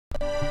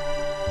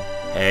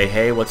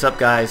Hey, what's up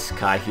guys?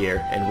 Kai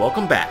here, and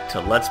welcome back to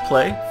Let's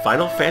Play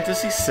Final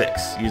Fantasy VI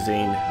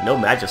using no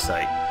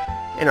Magicite.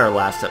 In our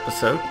last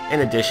episode, in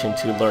addition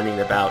to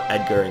learning about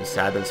Edgar and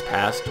Sabin's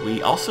past,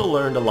 we also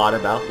learned a lot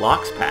about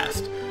Locke's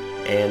past,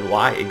 and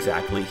why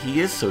exactly he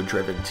is so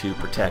driven to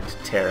protect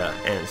Terra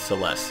and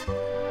Celes.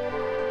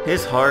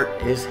 His heart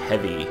is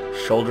heavy,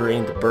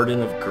 shouldering the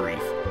burden of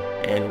grief,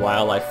 and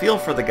while I feel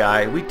for the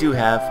guy, we do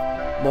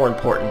have more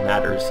important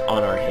matters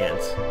on our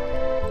hands,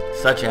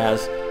 such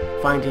as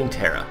finding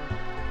Terra.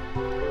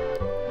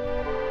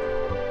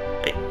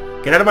 Hey,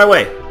 get out of my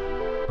way!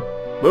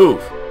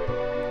 Move!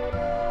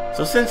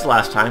 So since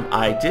last time,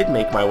 I did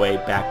make my way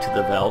back to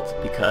the Veld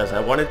because I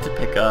wanted to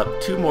pick up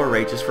 2 more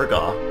rages for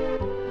Gaw,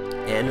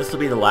 and this will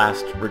be the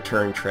last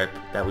return trip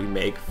that we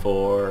make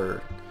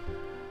for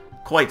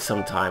quite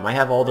some time. I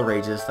have all the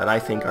rages that I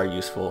think are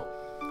useful,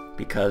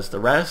 because the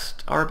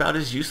rest are about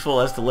as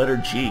useful as the letter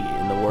G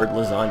in the word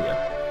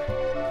lasagna.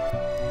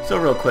 So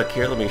real quick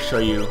here, let me show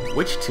you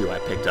which 2 I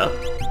picked up.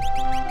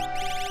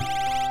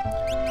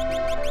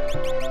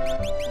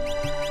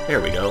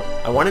 There we go.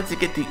 I wanted to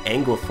get the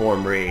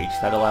Anguiform Rage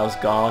that allows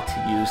Gaw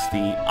to use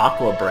the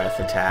Aqua Breath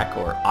attack,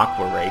 or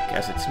Aqua Rake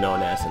as it's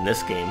known as in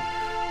this game.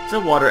 It's a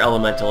water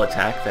elemental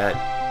attack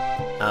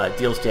that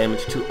deals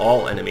damage to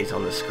all enemies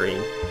on the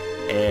screen.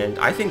 And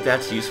I think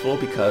that's useful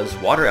because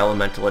water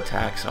elemental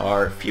attacks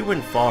are few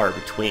and far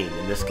between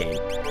in this game.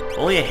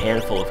 Only a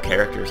handful of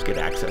characters get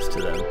access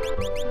to them.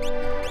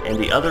 And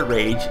the other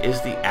rage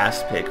is the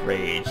Aspic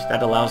Rage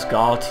that allows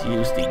Gaw to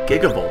use the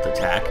Gigavolt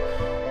attack,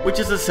 which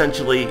is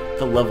essentially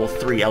the level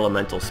 3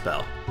 elemental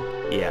spell.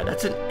 Yeah,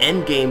 that's an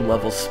endgame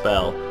level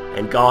spell,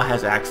 and Gaw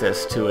has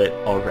access to it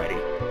already.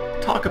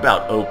 Talk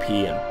about OP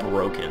and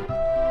broken.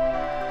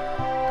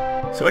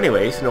 So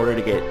anyways, in order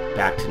to get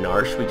back to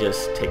Narsh, we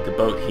just take the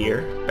boat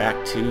here,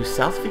 back to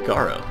South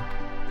Figaro.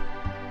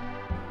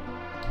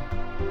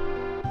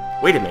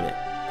 Wait a minute,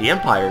 the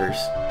Empire's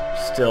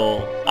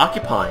still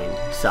occupying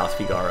South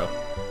Figaro.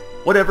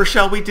 Whatever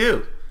shall we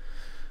do?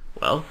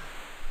 Well,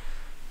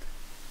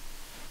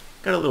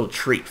 got a little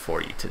treat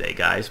for you today,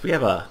 guys. We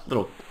have a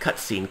little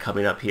cutscene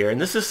coming up here,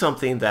 and this is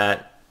something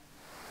that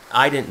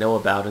I didn't know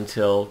about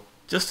until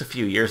just a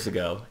few years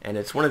ago, and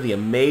it's one of the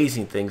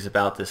amazing things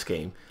about this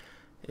game,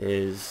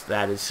 is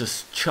that it's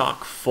just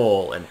chock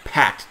full and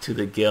packed to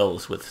the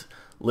gills with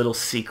little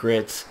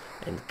secrets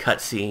and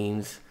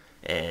cutscenes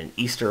and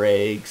Easter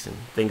eggs and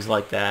things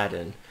like that.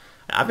 And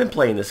I've been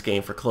playing this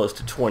game for close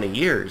to 20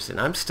 years,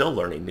 and I'm still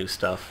learning new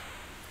stuff.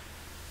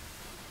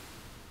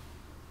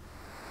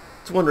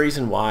 It's one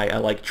reason why I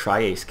like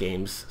Tri-Ace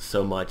games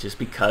so much, is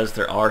because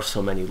there are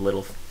so many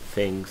little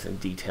things and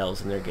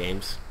details in their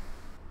games.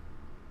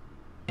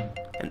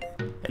 And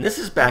this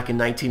is back in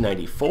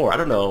 1994. I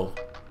don't know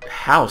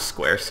how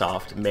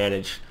Squaresoft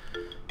managed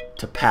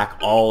to pack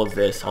all of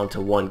this onto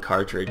one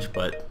cartridge,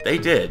 but they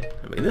did.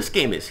 I mean, this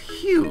game is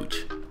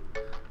huge.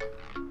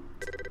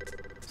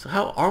 So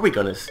how are we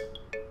gonna...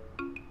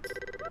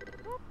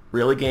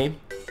 Really, game?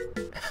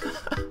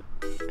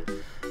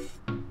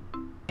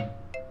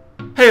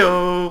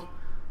 Heyo!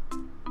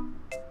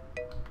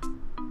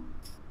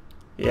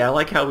 Yeah, I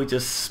like how we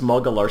just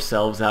smuggle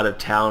ourselves out of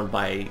town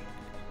by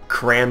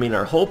cramming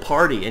our whole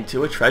party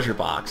into a treasure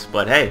box,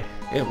 but hey,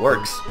 it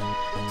works.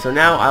 So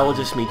now I will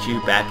just meet you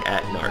back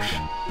at Narsh.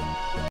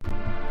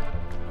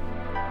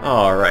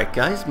 Alright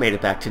guys, made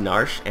it back to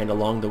Narsh, and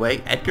along the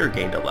way, Edgar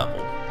gained a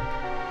level.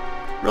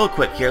 Real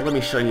quick here, let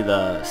me show you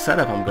the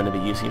setup I'm going to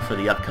be using for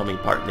the upcoming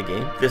part in the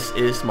game. This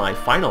is my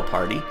final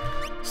party.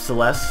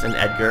 Celes and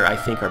Edgar, I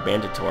think, are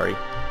mandatory.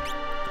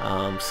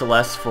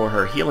 Celes for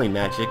her healing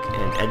magic,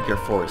 and Edgar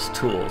for his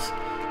tools.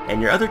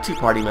 And your other 2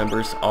 party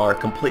members are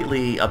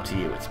completely up to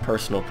you. It's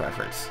personal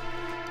preference.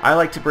 I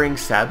like to bring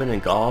Sabin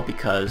and Gaw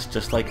because,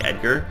 just like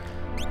Edgar,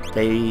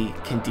 they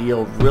can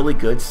deal really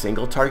good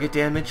single target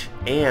damage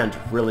and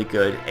really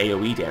good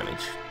AoE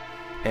damage.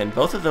 And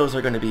both of those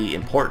are going to be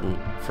important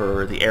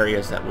for the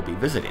areas that we'll be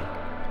visiting.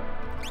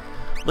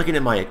 Looking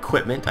at my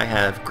equipment, I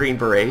have green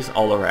berets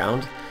all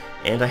around,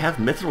 and I have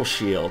mithril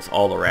shields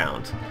all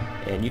around.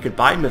 And you could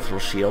buy mithril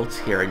shields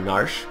here in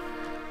Narsh.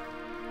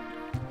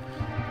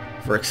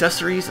 For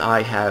accessories,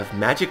 I have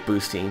magic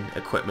boosting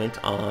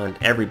equipment on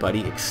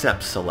everybody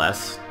except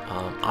Celes.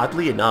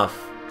 Oddly enough,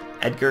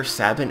 Edgar,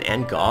 Sabin,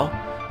 and Gaw,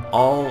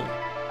 all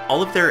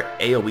of their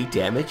AoE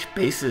damage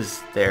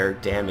bases their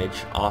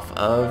damage off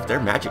of their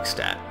magic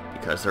stat,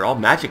 because they're all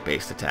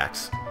magic-based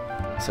attacks.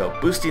 So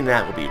boosting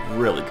that will be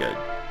really good.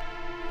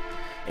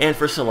 And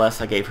for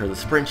Celes, I gave her the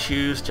sprint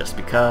shoes just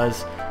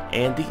because,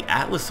 and the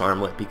Atlas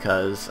armlet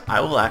because I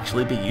will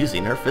actually be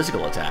using her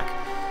physical attack.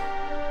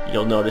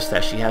 You'll notice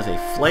that she has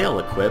a Flail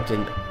equipped,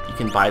 and you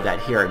can buy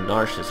that here in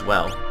Narsh as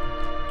well.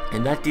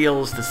 And that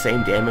deals the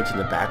same damage in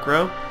the back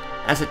row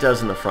as it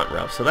does in the front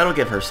row, so that'll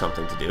give her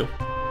something to do.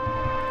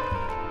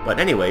 But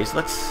anyways,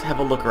 let's have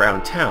a look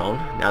around town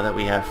now that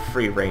we have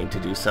free reign to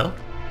do so.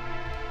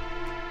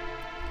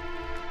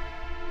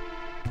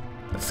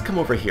 Let's come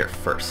over here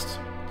first.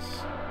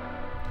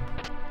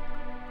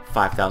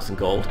 5,000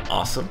 gold,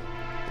 awesome.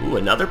 Ooh,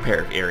 another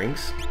pair of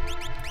earrings.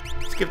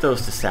 Let's give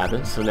those to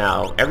Sabin, so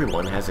now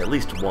everyone has at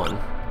least one.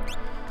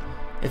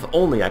 If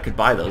only I could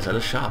buy those at a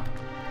shop.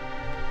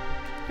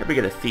 Here we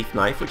get a thief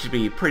knife, which would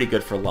be pretty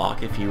good for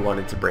Locke if you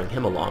wanted to bring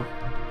him along.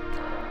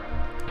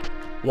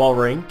 Wall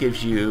ring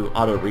gives you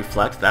auto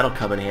reflect. That'll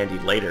come in handy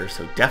later,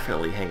 so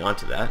definitely hang on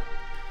to that.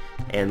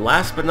 And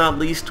last but not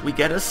least, we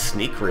get a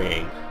sneak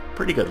ring.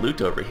 Pretty good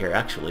loot over here,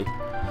 actually.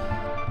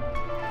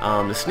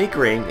 The sneak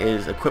ring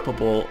is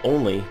equipable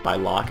only by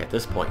Locke at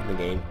this point in the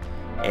game,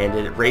 and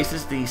it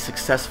raises the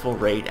successful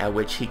rate at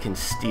which he can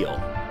steal.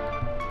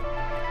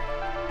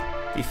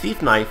 The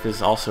thief knife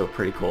is also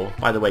pretty cool.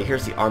 By the way,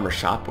 here's the armor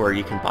shop where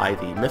you can buy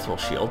the mithril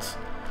shields.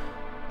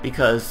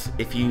 Because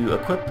if you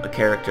equip a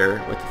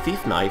character with the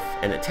thief knife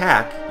and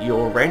attack,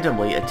 you'll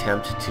randomly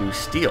attempt to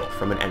steal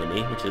from an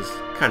enemy, which is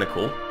kind of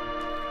cool.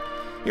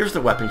 Here's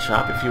the weapon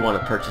shop if you want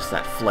to purchase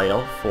that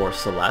flail for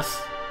Celes.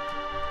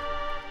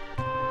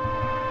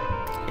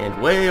 And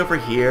way over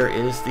here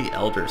is the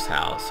Elder's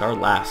house, our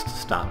last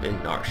stop in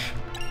Narsh.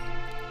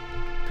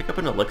 Pick up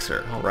an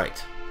elixir,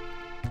 alright.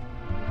 I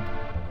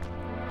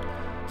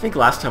think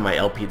last time I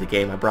LP'd the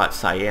game I brought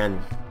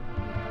Cyan,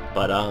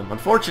 but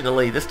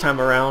unfortunately this time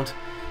around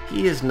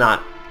he is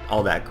not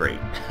all that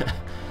great.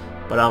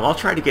 But I'll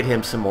try to get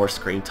him some more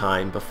screen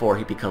time before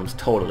he becomes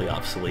totally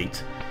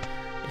obsolete.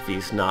 If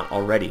he's not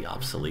already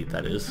obsolete,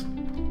 that is.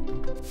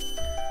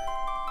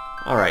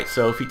 Alright,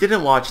 so if you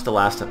didn't watch the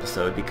last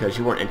episode because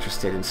you weren't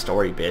interested in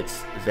story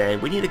bits, then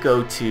we need to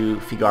go to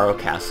Figaro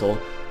Castle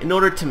in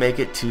order to make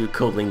it to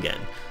Kolingen.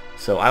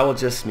 So I will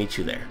just meet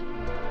you there.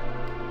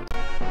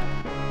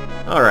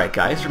 Alright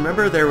guys,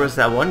 remember there was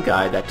that one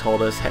guy that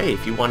told us, hey,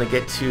 if you want to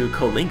get to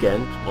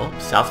Kolingen, well,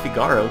 South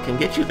Figaro can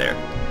get you there.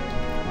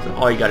 So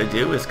all you gotta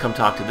do is come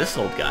talk to this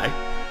old guy,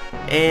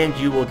 and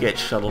you will get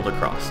shuttled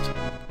across.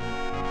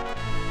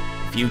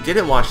 If you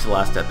didn't watch the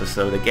last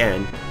episode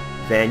again,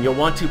 then you'll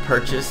want to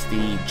purchase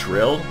the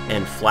drill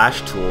and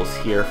flash tools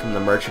here from the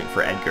merchant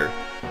for Edgar,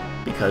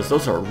 because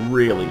those are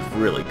really,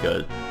 really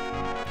good.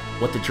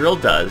 What the drill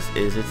does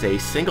is it's a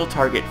single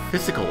target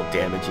physical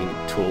damaging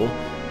tool,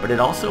 but it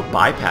also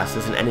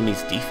bypasses an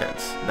enemy's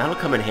defense. That'll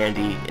come in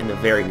handy in the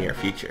very near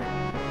future.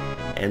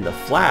 And the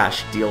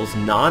flash deals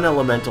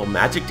non-elemental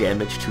magic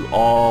damage to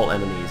all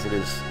enemies. It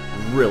is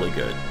really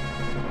good.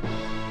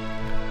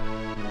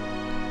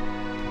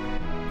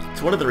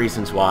 It's one of the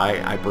reasons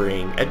why I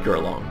bring Edgar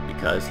along,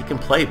 because he can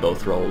play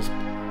both roles, you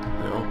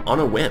know, on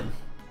a whim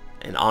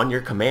and on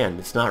your command.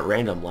 It's not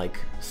random like,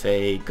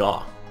 say,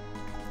 Gaw.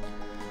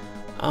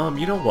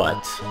 You know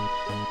what?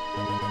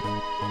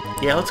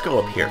 Yeah, let's go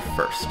up here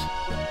first.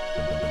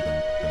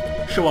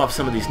 Show off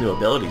some of these new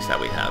abilities that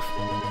we have.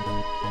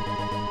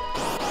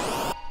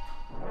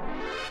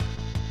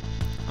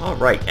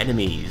 Alright,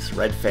 enemies,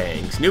 red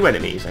fangs, new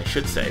enemies, I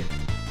should say.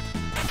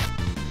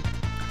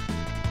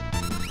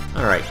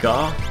 Alright,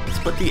 Gaw, let's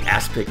put the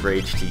Aspic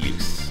Rage to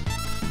use.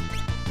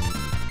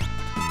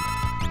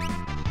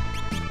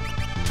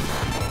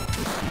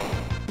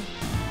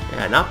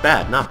 Yeah, not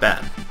bad, not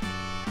bad.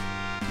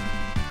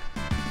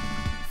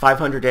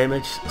 500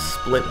 damage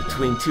split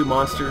between two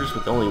monsters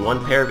with only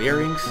one pair of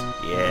earrings?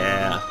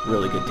 Yeah,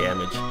 really good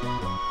damage.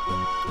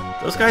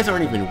 Those guys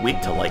aren't even weak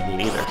to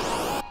lightning either.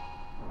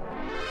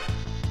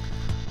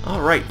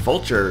 Alright,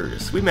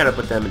 vultures. We met up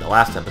with them in the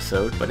last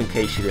episode, but in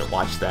case you didn't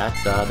watch that,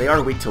 they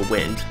are weak to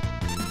wind.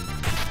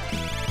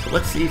 So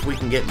let's see if we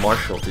can get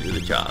Marshall to do the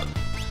job.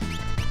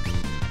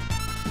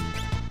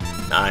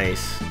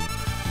 Nice.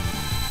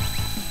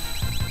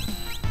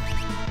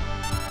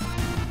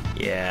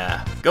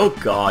 Yeah. Go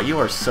Gaw, you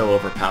are so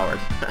overpowered.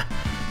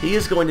 He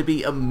is going to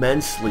be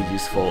immensely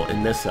useful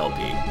in this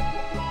LP.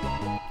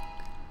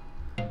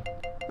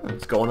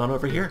 What's going on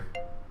over here?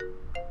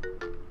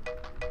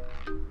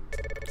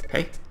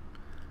 Hey.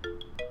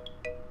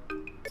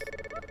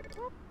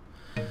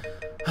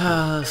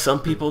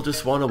 Some people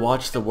just want to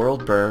watch the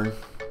world burn.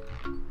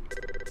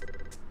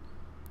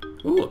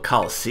 Ooh, a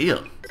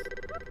Coliseum.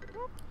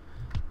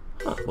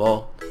 Huh,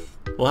 well,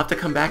 we'll have to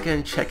come back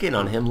and check in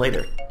on him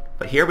later.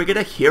 But here we get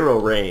a hero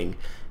ring.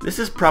 This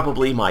is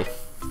probably my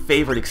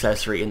favorite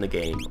accessory in the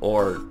game,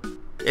 or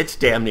it's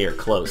damn near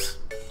close.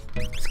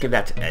 Let's give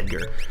that to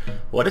Edgar.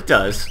 What it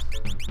does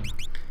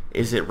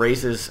is it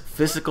raises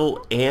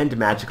physical and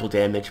magical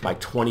damage by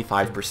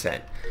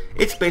 25%.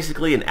 It's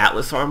basically an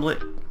Atlas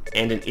armlet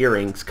and an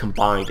earrings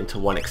combined into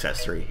one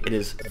accessory. It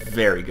is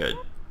very good.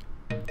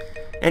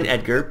 And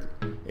Edgar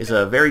is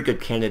a very good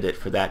candidate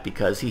for that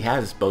because he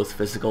has both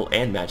physical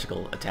and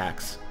magical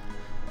attacks.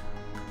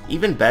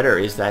 Even better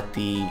is that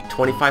the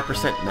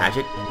 25%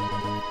 magic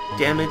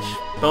damage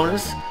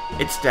bonus,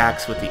 it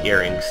stacks with the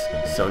earrings.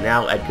 So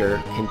now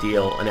Edgar can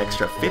deal an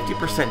extra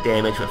 50%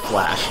 damage with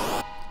flash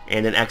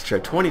and an extra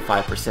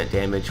 25%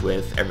 damage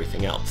with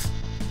everything else.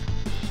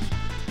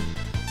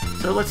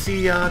 So let's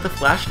see the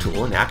flash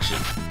tool in action.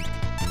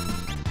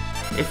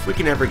 If we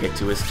can ever get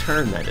to his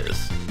turn, that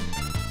is.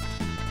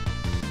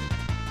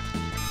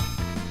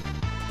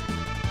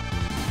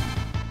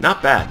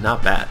 Not bad,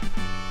 not bad.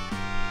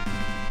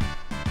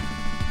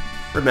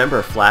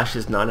 Remember, Flash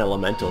is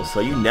non-elemental,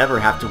 so you never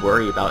have to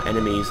worry about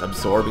enemies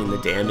absorbing the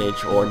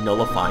damage or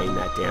nullifying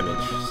that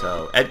damage.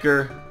 So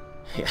Edgar,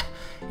 yeah,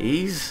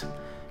 he's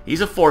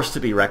a force to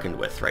be reckoned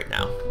with right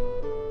now.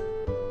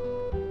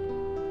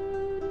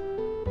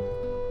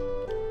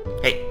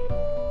 Hey.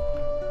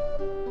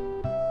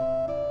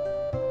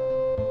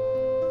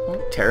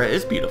 Oh, Terra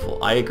is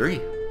beautiful, I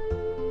agree.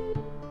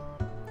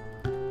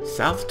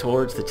 South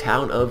towards the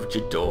town of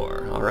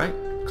Jador. Alright,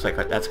 looks like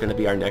that's going to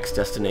be our next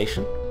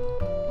destination.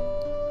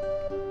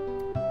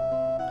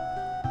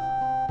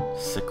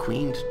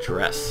 Sequined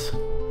dress.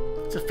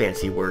 It's a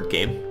fancy word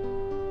game.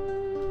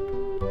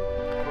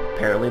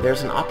 Apparently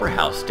there's an opera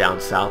house down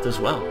south as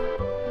well.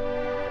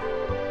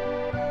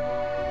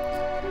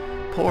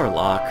 Poor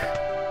Locke.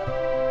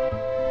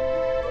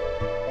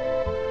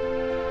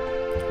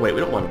 Wait, we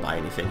don't want to buy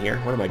anything here.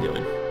 What am I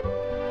doing?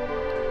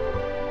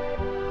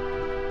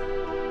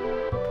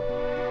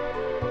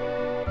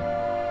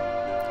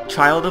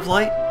 Child of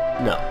Light?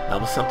 No, that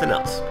was something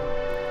else.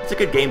 It's a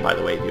good game, by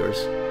the way, viewers.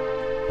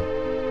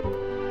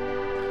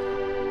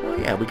 Oh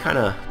yeah, we kind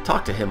of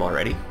talked to him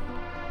already.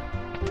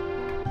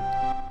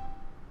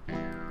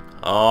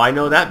 Oh, I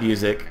know that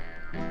music.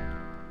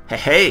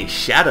 Hey,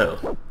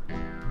 Shadow!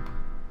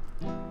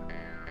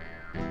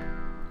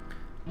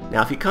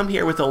 Now, if you come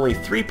here with only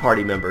 3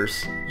 party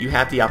members, you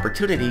have the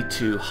opportunity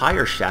to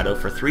hire Shadow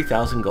for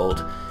 3,000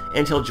 gold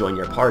and he'll join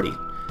your party.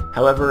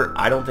 However,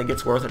 I don't think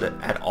it's worth it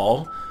at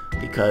all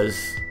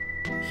because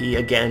he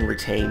again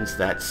retains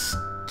that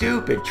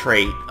stupid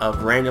trait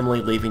of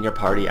randomly leaving your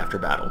party after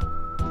battle.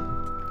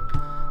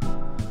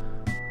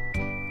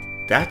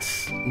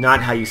 That's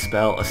not how you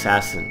spell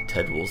assassin,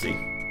 Ted Woolsey.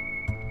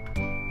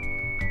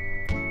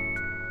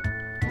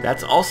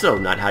 That's also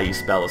not how you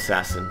spell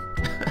assassin.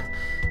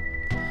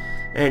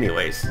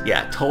 Anyways,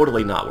 yeah,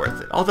 totally not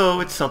worth it. Although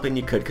it's something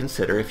you could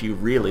consider if you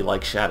really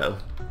like Shadow.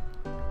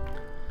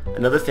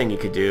 Another thing you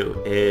could do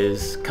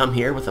is come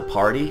here with a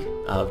party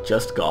of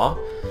just Gaw,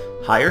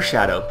 hire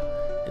Shadow,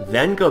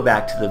 then go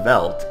back to the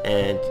Veld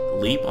and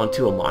leap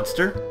onto a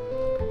monster,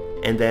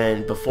 and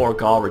then before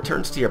Gaw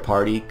returns to your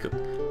party,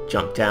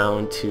 jump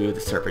down to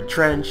the Serpent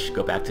Trench,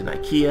 go back to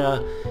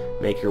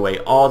Nikea, make your way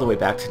all the way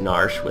back to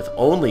Narsh with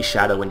only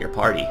Shadow in your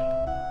party.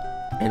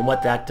 And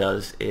what that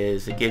does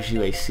is it gives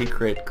you a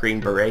secret green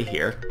beret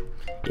here.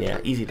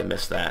 Yeah, easy to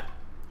miss that.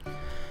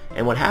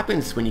 And what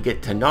happens when you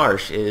get to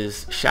Narsh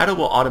is Shadow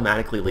will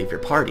automatically leave your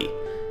party.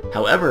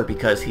 However,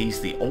 because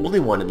he's the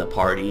only one in the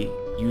party,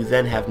 you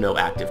then have no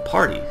active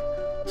party.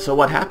 So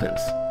what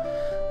happens?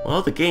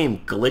 Well, the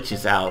game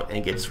glitches out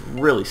and gets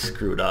really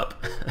screwed up.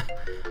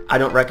 I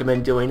don't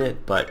recommend doing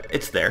it, but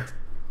it's there.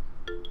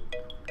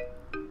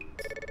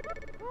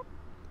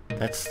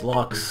 That's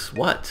Locke's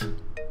what?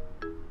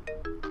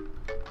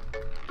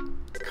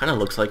 Kind of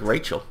looks like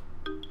Rachel.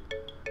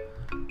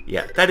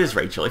 Yeah, that is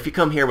Rachel. If you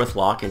come here with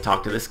Locke and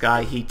talk to this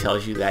guy, he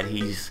tells you that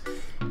he's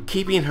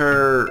keeping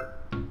her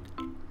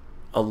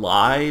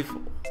alive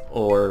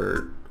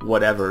or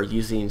whatever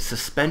using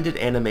suspended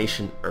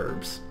animation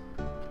herbs.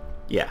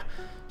 Yeah,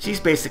 she's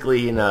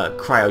basically in a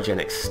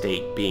cryogenic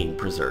state being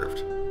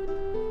preserved.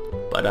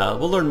 But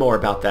we'll learn more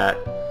about that.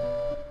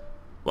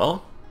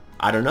 Well,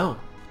 I don't know.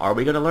 Are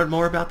we going to learn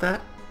more about that?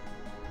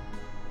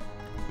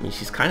 I mean,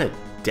 she's kind of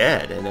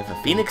dead, and if a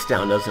Phoenix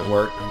Down doesn't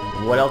work,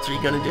 what else are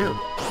you going to do?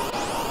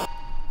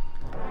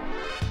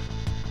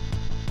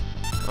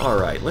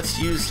 Alright, let's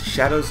use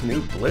Shadow's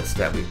new Blitz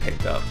that we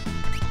picked up.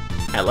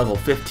 At level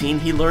 15,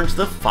 he learns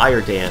the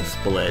Fire Dance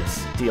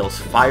Blitz. Deals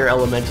fire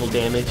elemental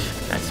damage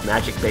that's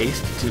magic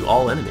based to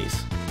all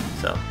enemies.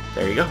 So,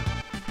 there you go.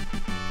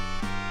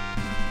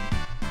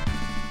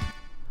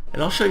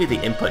 And I'll show you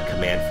the input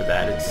command for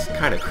that. It's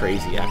kind of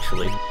crazy,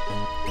 actually.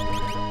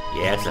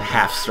 Yeah, it's a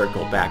half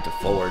circle back to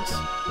forwards.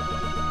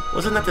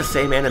 Wasn't that the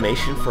same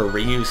animation for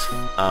Ryu's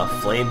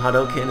Flame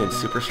Hadouken in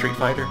Super Street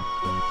Fighter?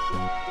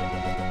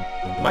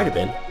 Might have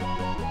been.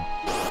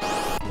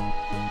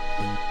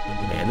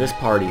 Man, this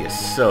party is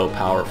so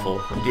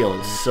powerful. I'm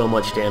dealing so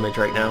much damage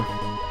right now.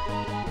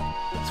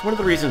 It's one of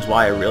the reasons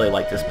why I really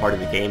like this part of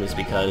the game is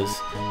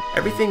because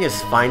everything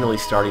is finally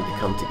starting to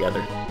come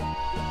together.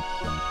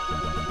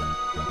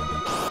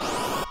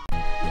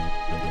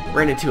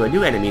 Ran into a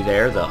new enemy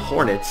there, the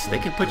Hornets. They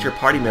can put your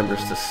party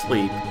members to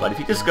sleep, but if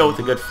you just go with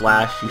a good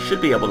flash, you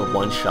should be able to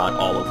one-shot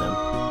all of them.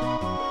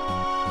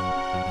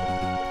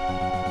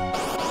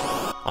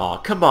 Aw,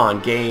 come on,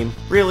 game.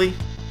 Really?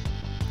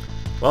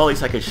 Well, at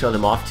least I could show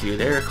them off to you.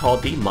 They're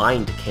called the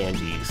Mind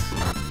Candies.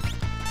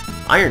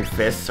 Iron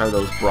Fists are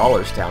those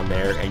brawlers down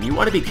there, and you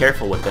want to be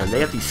careful with them. They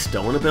have the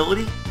Stone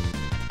ability,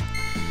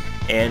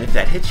 and if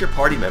that hits your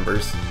party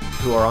members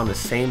who are on the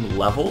same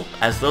level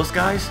as those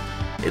guys,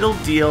 it'll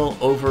deal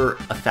over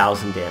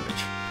 1,000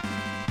 damage.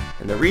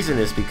 And the reason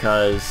is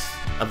because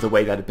of the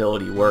way that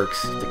ability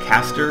works. If the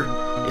caster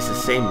is the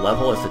same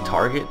level as the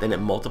target, then it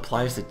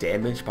multiplies the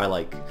damage by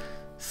like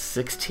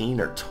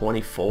 16 or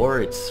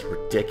 24. It's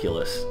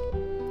ridiculous.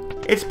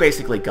 It's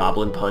basically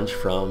Goblin Punch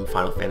from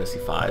Final Fantasy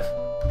V.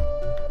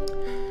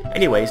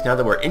 Anyways, now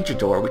that we're in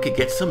Jador, we could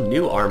get some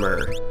new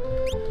armor.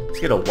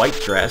 get a white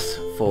dress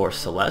for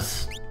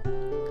Celes,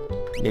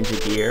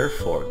 ninja gear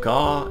for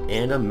Gaw,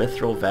 and a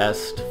mithril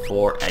vest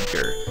for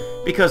Edgar,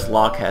 because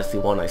Locke has the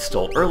one I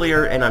stole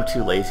earlier, and I'm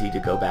too lazy to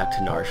go back to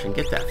Narsh and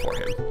get that for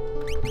him.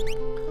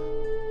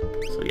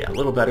 So yeah, a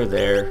little better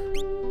there.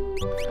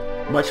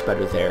 Much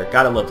better there.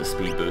 Gotta love the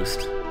speed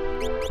boost.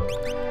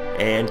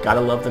 And gotta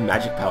love the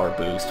magic power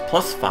boost.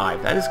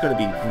 +5. That is going to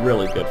be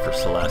really good for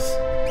Celes.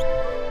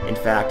 In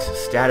fact,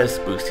 status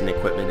boosting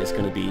equipment is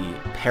going to be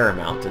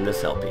paramount in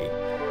this LP.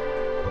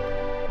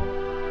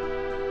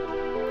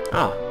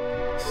 Ah.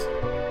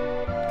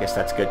 Guess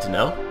that's good to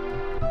know.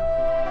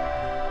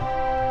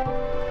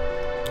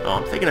 Oh,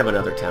 I'm thinking of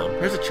another town.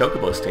 Here's a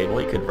chocobo stable.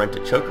 You could rent a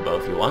chocobo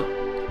if you want.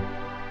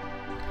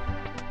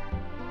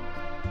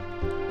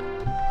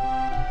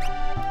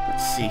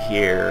 Let's see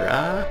here.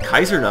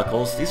 Kaiser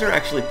Knuckles. These are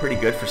actually pretty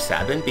good for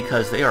Sabin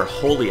because they are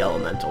wholly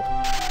elemental.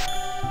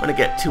 I'm going to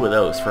get 2 of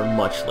those for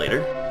much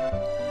later.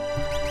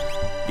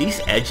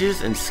 These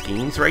edges and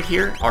skeins right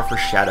here are for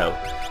Shadow.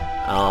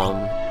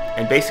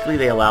 And basically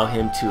they allow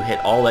him to hit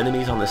all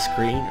enemies on the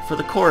screen for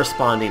the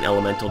corresponding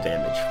elemental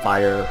damage.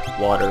 Fire,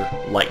 water,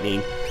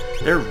 lightning.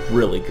 They're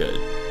really good.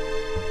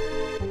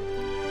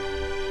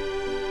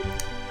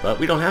 But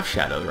we don't have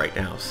Shadow right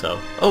now, so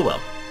oh well.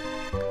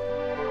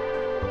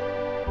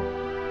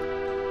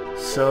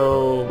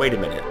 So, wait a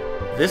minute.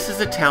 This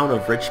is a town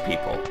of rich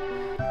people.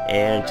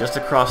 And just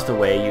across the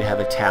way you have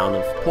a town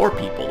of poor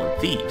people and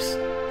thieves.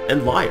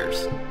 And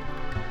liars.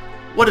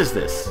 What is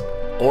this?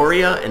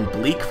 Aurea and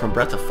Bleak from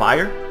Breath of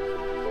Fire?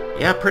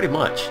 Yeah, pretty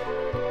much.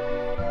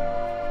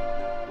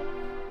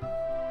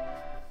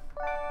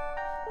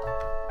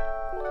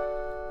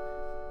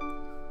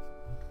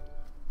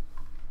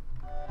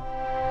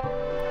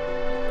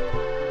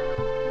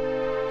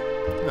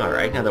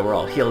 Alright, now that we're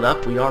all healed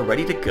up, we are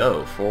ready to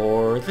go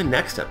for the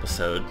next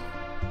episode.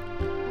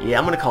 Yeah,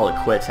 I'm gonna call it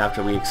quits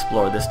after we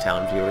explore this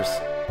town, viewers.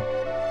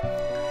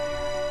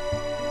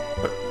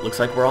 But looks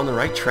like we're on the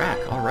right track.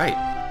 Alright.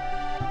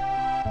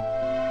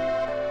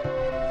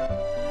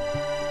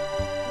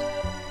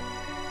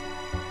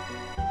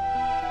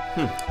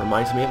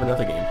 Reminds me of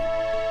another game.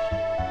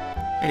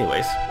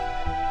 Anyways.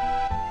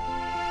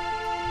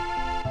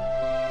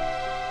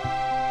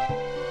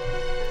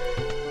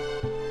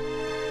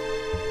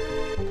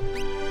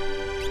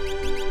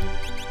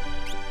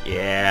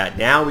 Yeah,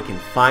 now we can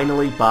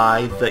finally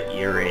buy the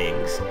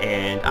earrings.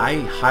 And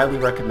I highly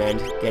recommend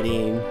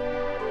getting...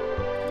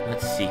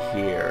 Let's see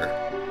here.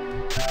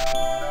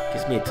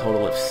 Gives me a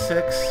total of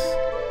 6.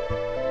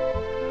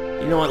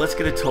 You know what, let's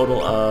get a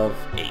total of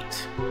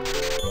 8.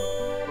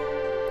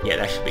 Yeah,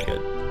 that should be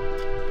good.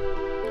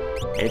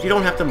 And if you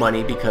don't have the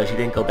money because you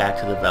didn't go back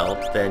to the Veld,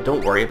 then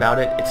don't worry about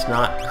it. It's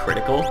not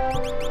critical.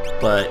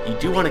 But you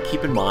do want to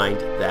keep in mind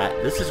that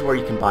this is where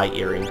you can buy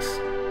earrings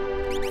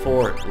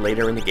for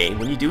later in the game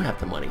when you do have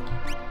the money.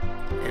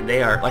 And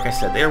they are, like I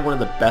said, they are one of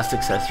the best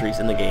accessories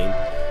in the game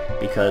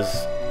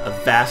because a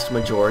vast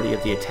majority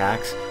of the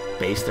attacks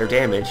base their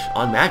damage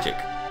on magic.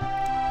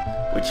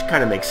 Which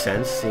kind of makes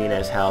sense, seeing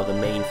as how the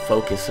main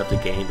focus of the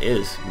game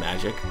is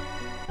magic.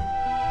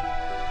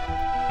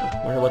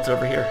 I wonder what's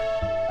over here.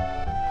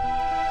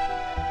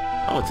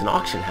 Oh, it's an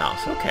auction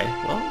house. Okay,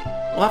 well,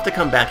 we'll have to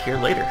come back here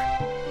later.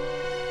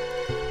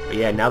 But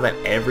yeah, now that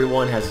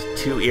everyone has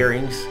 2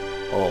 earrings,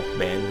 oh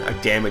man, our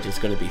damage is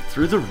going to be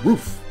through the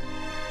roof.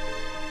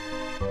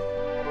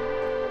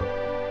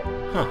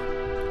 Huh.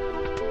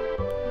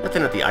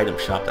 Nothing at the item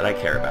shop that I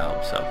care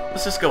about, so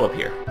let's just go up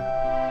here.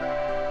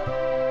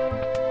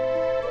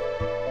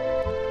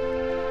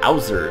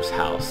 Owzer's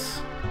house.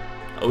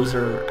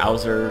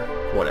 Owzer,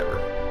 whatever.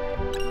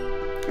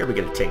 Here we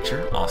get a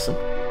tincture. Awesome.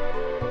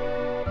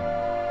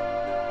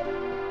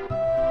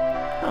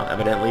 Oh,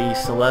 evidently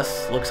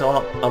Celes looks a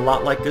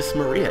lot like this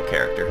Maria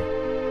character.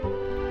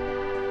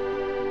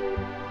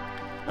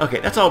 Okay,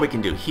 that's all we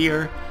can do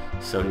here.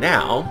 So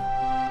now,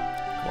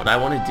 what I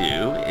want to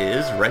do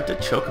is rent a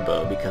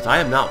chocobo because I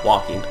am not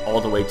walking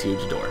all the way to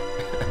Jador.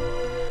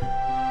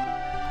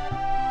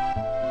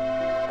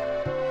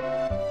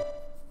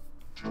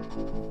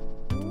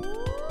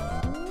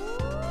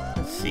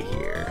 Let's see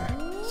here.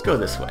 Let's go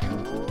this way.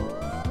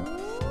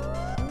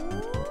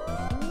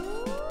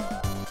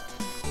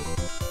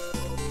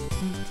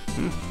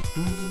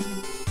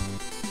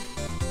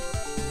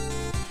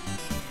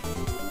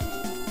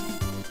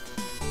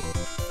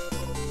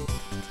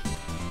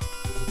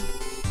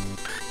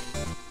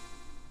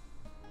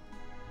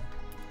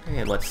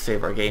 And let's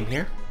save our game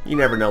here. You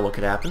never know what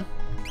could happen.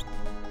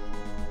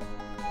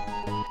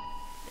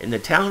 In the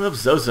town of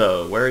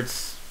Zozo, where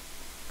it's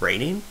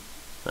raining?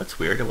 That's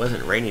weird, it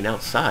wasn't raining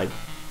outside.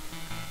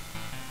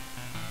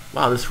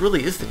 Wow, this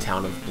really is the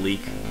town of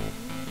Bleak.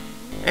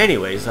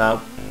 Anyways,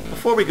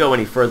 before we go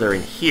any further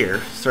in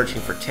here, searching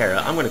for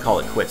Terra, I'm going to call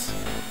it quits.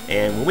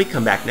 And when we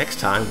come back next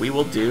time, we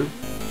will do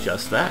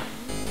just that.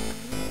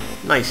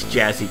 Nice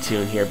jazzy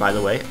tune here, by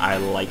the way. I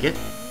like it.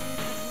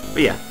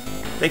 But yeah,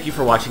 thank you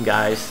for watching,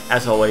 guys.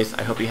 As always,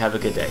 I hope you have a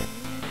good day.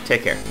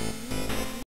 Take care.